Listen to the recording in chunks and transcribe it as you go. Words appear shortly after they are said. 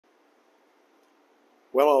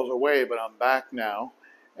Well, I was away, but I'm back now,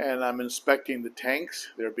 and I'm inspecting the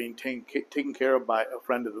tanks. They're being taken care of by a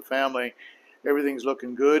friend of the family. Everything's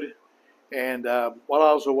looking good. And while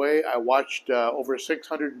I was away, I watched over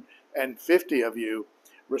 650 of you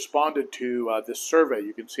responded to this survey.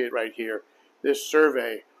 You can see it right here. This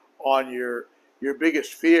survey on your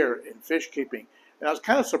biggest fear in fish keeping. And I was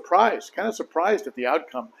kind of surprised at the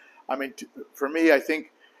outcome. I mean, for me, I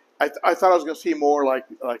think I thought I was going to see more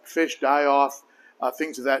like fish die off,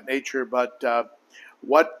 things of that nature. But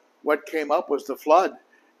what came up was the flood.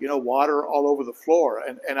 You know, water all over the floor.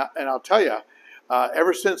 And I'll tell you,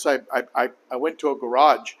 ever since I went to a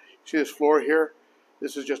garage, see this floor here?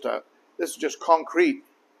 This is just concrete,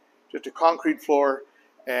 just a concrete floor,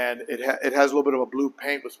 and it has a little bit of a blue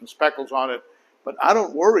paint with some speckles on it. But I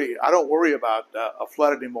don't worry. I don't worry about a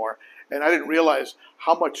flood anymore. And I didn't realize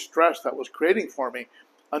how much stress that was creating for me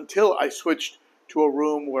until I switched to a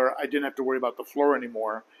room where I didn't have to worry about the floor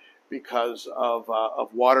anymore because of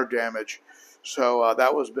water damage. So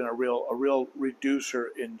that was been a real reducer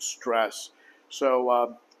in stress.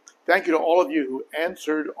 So thank you to all of you who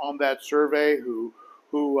answered on that survey, who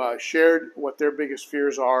shared what their biggest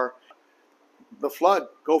fears are. The flood,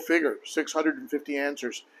 go figure, 650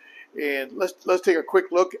 answers. And let's take a quick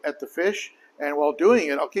look at the fish. And while doing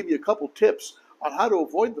it, I'll give you a couple tips on how to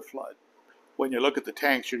avoid the flood. When you look at the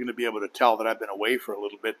tanks, you're going to be able to tell that I've been away for a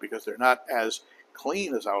little bit because they're not as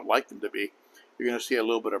clean as I would like them to be. You're going to see a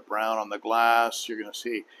little bit of brown on the glass. You're going to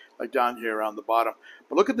see like down here around the bottom.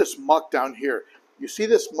 But look at this muck down here. You see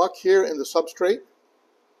this muck here in the substrate?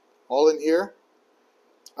 All in here?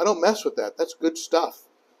 I don't mess with that. That's good stuff.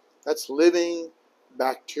 That's living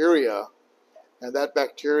bacteria. And that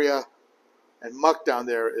bacteria and muck down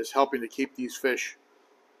there is helping to keep these fish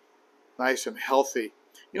nice and healthy.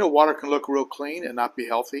 You know, water can look real clean and not be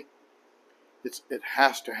healthy. It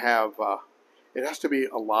has to have, it has to be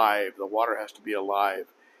alive. The water has to be alive.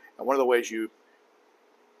 And one of the ways you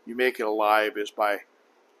make it alive is by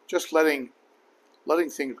just letting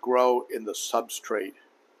things grow in the substrate.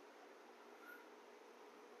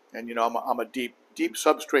 And you know, I'm a deep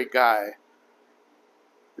substrate guy.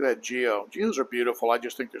 Look at that geo. Geos are beautiful. I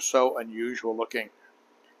just think they're so unusual looking.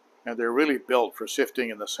 And they're really built for sifting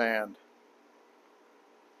in the sand.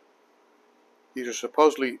 These are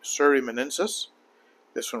supposedly Surimanensis.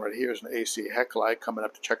 This one right here is an AC Hecli coming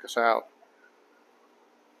up to check us out.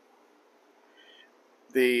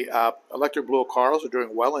 The electric blue corals are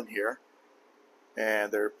doing well in here, and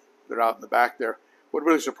they're out in the back there. What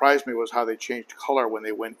really surprised me was how they changed color when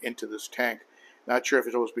they went into this tank. Not sure if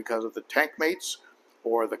it was because of the tank mates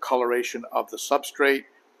or the coloration of the substrate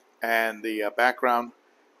and the background,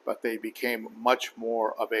 but they became much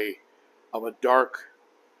more of a dark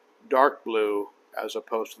blue as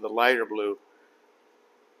opposed to the lighter blue.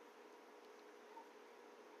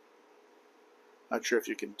 Not sure if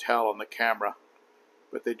you can tell on the camera,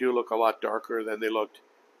 but they do look a lot darker than they looked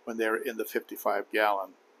when they were in the 55-gallon.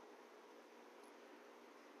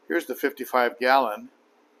 Here's the 55-gallon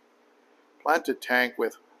planted tank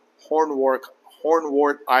with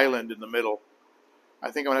hornwort island in the middle.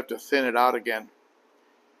 I think I'm going to have to thin it out again,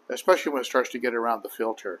 especially when it starts to get around the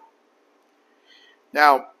filter.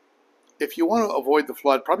 Now, if you want to avoid the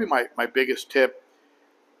flood, probably my biggest tip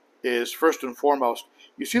is, first and foremost,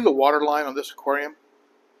 you see the water line on this aquarium?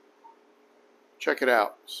 Check it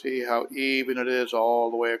out. See how even it is all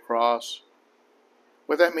the way across?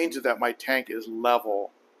 What that means is that my tank is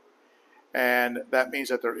level. And that means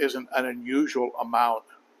that there isn't an unusual amount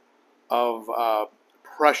of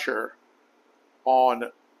pressure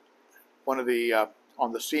on one of the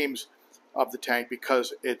on the seams of the tank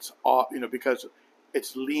because it's because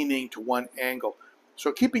it's leaning to one angle.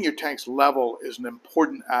 So keeping your tanks level is an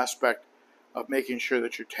important aspect of making sure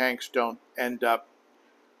that your tanks don't end up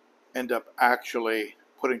actually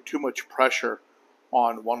putting too much pressure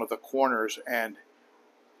on one of the corners and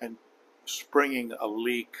springing a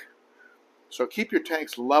leak. So keep your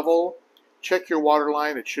tanks level. Check your water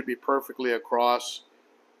line. It should be perfectly across,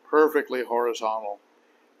 perfectly horizontal.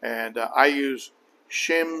 And I use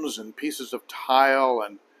shims and pieces of tile,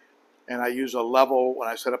 and I use a level when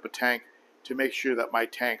I set up a tank to make sure that my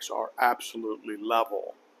tanks are absolutely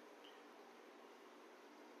level.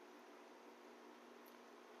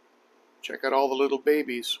 Check out all the little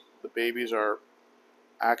babies. The babies are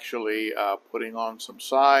actually putting on some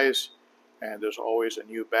size, and there's always a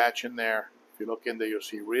new batch in there. If you look in there, you'll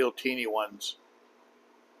see real teeny ones.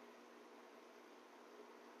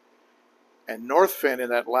 And Northfin, in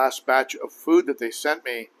that last batch of food that they sent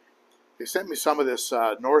me some of this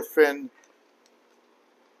Northfin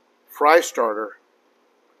fry starter.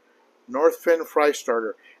 Northfin fry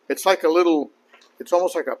starter. It's like a little It's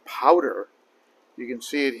almost like a powder. You can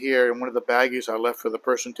see it here in one of the baggies I left for the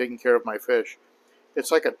person taking care of my fish.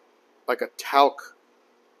 It's like a talc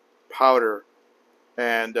powder,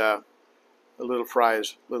 and the little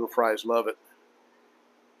fries love it.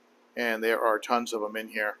 And there are tons of them in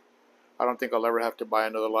here. I don't think I'll ever have to buy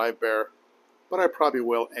another live bear, but I probably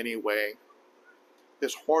will anyway.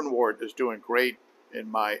 This hornwort is doing great in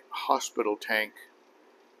my hospital tank.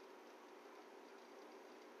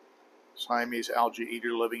 Siamese algae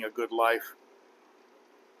eater living a good life.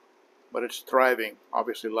 But it's thriving.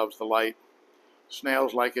 Obviously loves the light.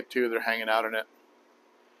 Snails like it too. They're hanging out in it.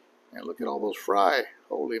 And look at all those fry.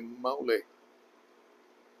 Holy moly.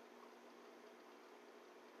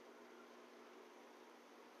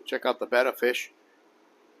 Check out the betta fish.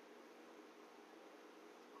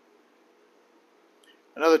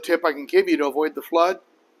 Another tip I can give you to avoid the flood.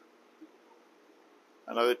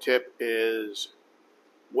 Another tip is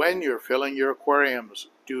when you're filling your aquariums,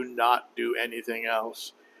 do not do anything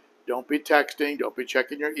else. Don't be texting, don't be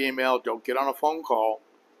checking your email, don't get on a phone call,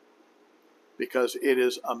 because it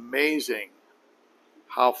is amazing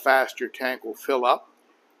how fast your tank will fill up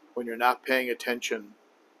when you're not paying attention.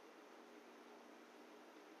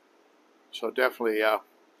 So definitely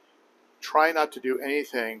try not to do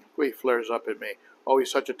anything. Oh, he flares up at me. Oh,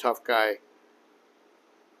 he's such a tough guy.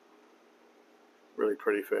 Really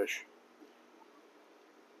pretty fish.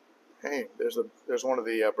 Hey, there's one of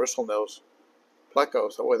the bristlenose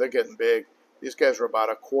plecos. Oh, boy, they're getting big. These guys were about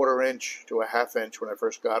a 1/4 inch to a 1/2 inch when I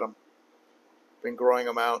first got them. Been growing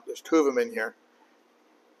them out. There's 2 of them in here.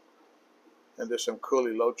 And there's some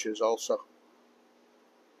coolie loaches also.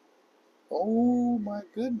 Oh my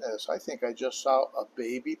goodness, I think I just saw a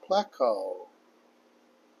baby pleco.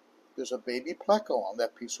 There's a baby pleco on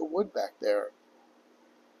that piece of wood back there.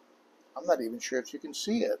 I'm not even sure if you can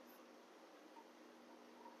see it.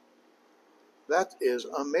 That is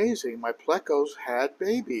amazing. My plecos had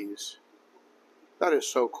babies. That is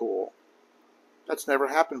so cool. That's never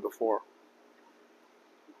happened before.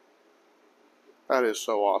 That is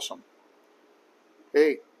so awesome.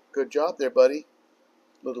 Hey, good job there, buddy.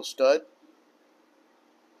 Little stud.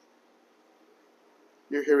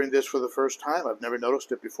 You're hearing this for the first time. I've never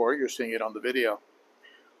noticed it before. You're seeing it on the video.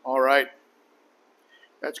 All right.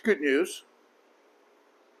 That's good news.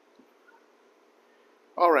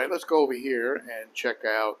 All right, let's go over here and check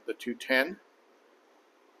out the 210.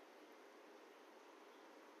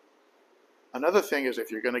 Another thing is,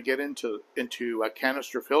 if you're going to get into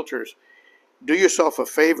canister filters, do yourself a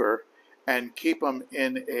favor and keep them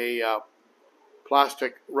in a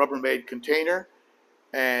plastic Rubbermaid container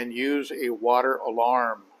and use a water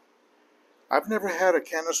alarm. I've never had a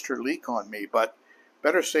canister leak on me, but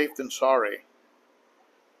better safe than sorry.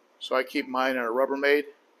 So I keep mine in a Rubbermaid,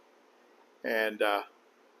 and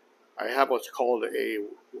I have what's called a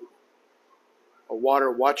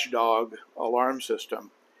water watchdog alarm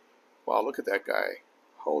system. Wow, look at that guy.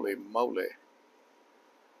 Holy moly.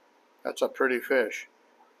 That's a pretty fish.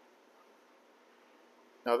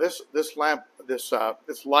 Now this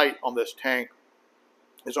light on this tank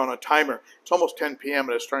is on a timer. It's almost 10 p.m.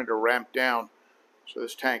 and it's starting to ramp down. So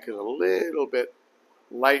this tank is a little bit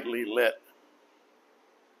lightly lit.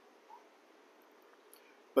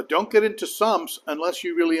 But don't get into sumps unless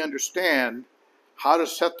you really understand how to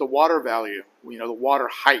set the water value, the water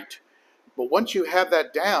height. But once you have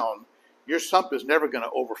that down, your sump is never going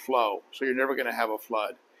to overflow, so you're never going to have a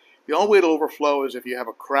flood. The only way to overflow is if you have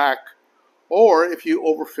a crack, or if you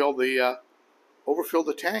overfill the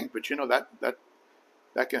tank. But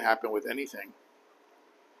that can happen with anything.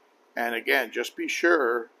 And again, just be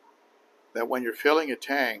sure that when you're filling a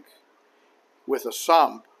tank with a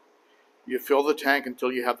sump, you fill the tank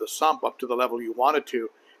until you have the sump up to the level you want it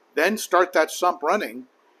to. Then start that sump running,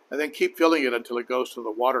 and then keep filling it until it goes to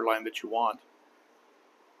the water line that you want.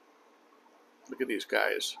 Look at these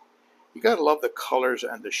guys. You gotta love the colors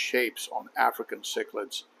and the shapes on African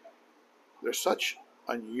cichlids. They're such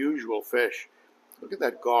unusual fish. Look at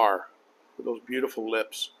that gar with those beautiful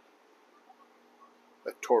lips.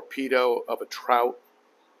 That torpedo of a trout.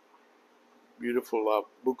 Beautiful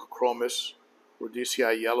Buccochromis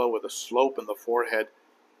rhodesii yellow with a slope in the forehead.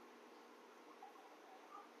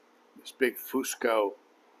 This big Fusco,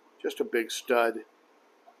 just a big stud,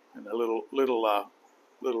 and a little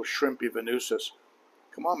shrimpy Venusus.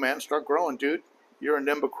 Come on, man, start growing, dude. You're a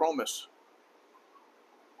Nimbochromis.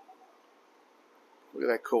 Look at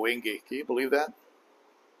that Coingi. Can you believe that?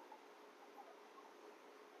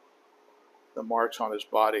 The marks on his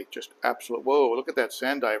body, just absolute. Whoa, look at that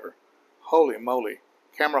sand diver. Holy moly.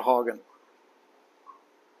 Camera hogging.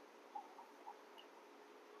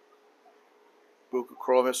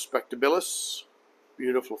 Buccochromis spectabilis.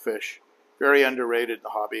 Beautiful fish. Very underrated in the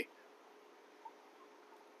hobby.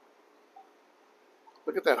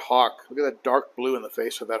 Look at that hawk. Look at that dark blue in the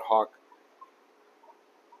face of that hawk.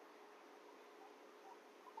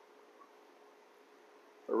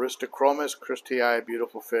 Aristochromis christii,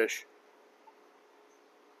 beautiful fish.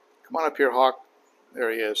 Come on up here, hawk.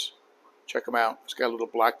 There he is. Check him out. He's got a little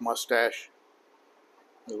black mustache.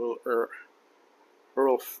 A little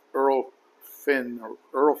Earl Flynn.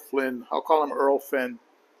 I'll call him Earl Finn.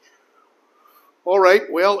 All right.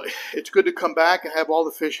 Well, it's good to come back and have all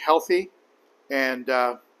the fish healthy. And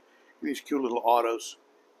these cute little autos.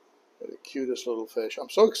 They're the cutest little fish. I'm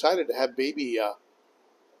so excited to have baby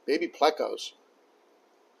plecos.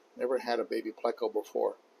 Never had a baby pleco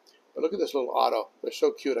before. But look at this little auto. They're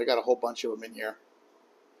so cute. I got a whole bunch of them in here.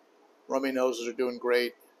 Rummy noses are doing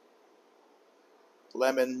great.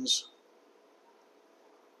 Lemons.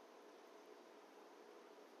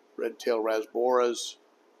 Red-tailed rasboras.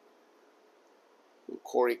 Little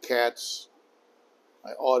Cory cats.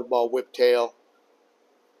 My oddball whiptail.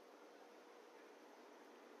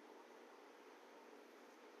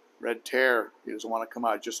 Red tear. He doesn't want to come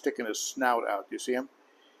out. Just sticking his snout out. Do you see him?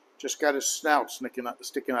 Just got his snout sticking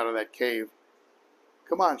out of that cave.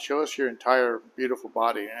 Come on, show us your entire beautiful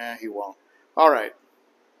body. He won't. All right.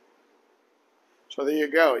 So there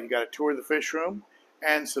you go. You got a tour of the fish room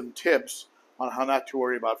and some tips on how not to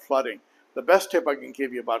worry about flooding. The best tip I can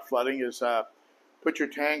give you about flooding is put your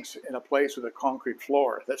tanks in a place with a concrete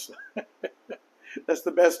floor. That's that's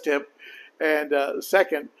the best tip. And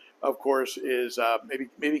second, of course, is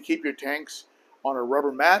maybe keep your tanks on a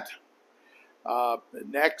rubber mat.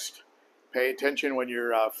 Next, pay attention when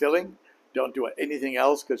you're filling. Don't do anything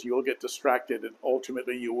else because you will get distracted and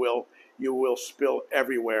ultimately you will spill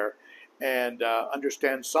everywhere. And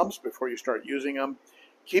understand sumps before you start using them.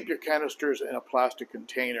 Keep your canisters in a plastic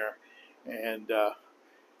container, and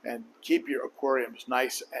keep your aquariums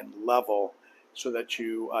nice and level so that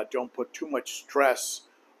you don't put too much stress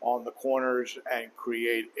on the corners and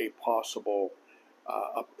create a possible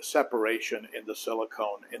separation in the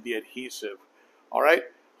silicone, in the adhesive. All right.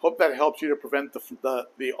 Hope that helps you to prevent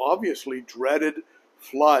the obviously dreaded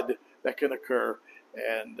flood that can occur.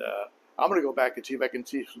 And I'm going to go back and see if I can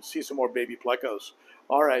see some more baby plecos.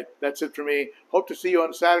 All right, that's it for me. Hope to see you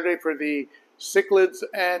on Saturday for the Cichlids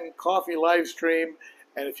and Coffee live stream.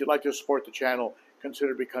 And if you'd like to support the channel,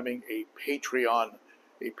 consider becoming a Patreon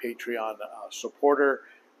supporter.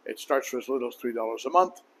 It starts for as little as $3 a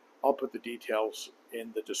month. I'll put the details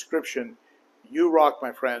in the description. You rock,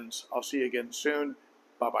 my friends. I'll see you again soon.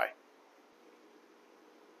 Bye-bye.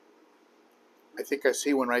 I think I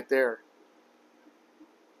see one right there.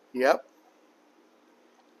 Yep.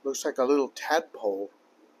 Looks like a little tadpole.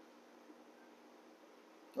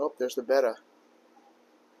 Oh, there's the betta.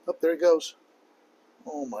 Oh, there he goes.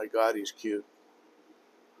 Oh my God, he's cute.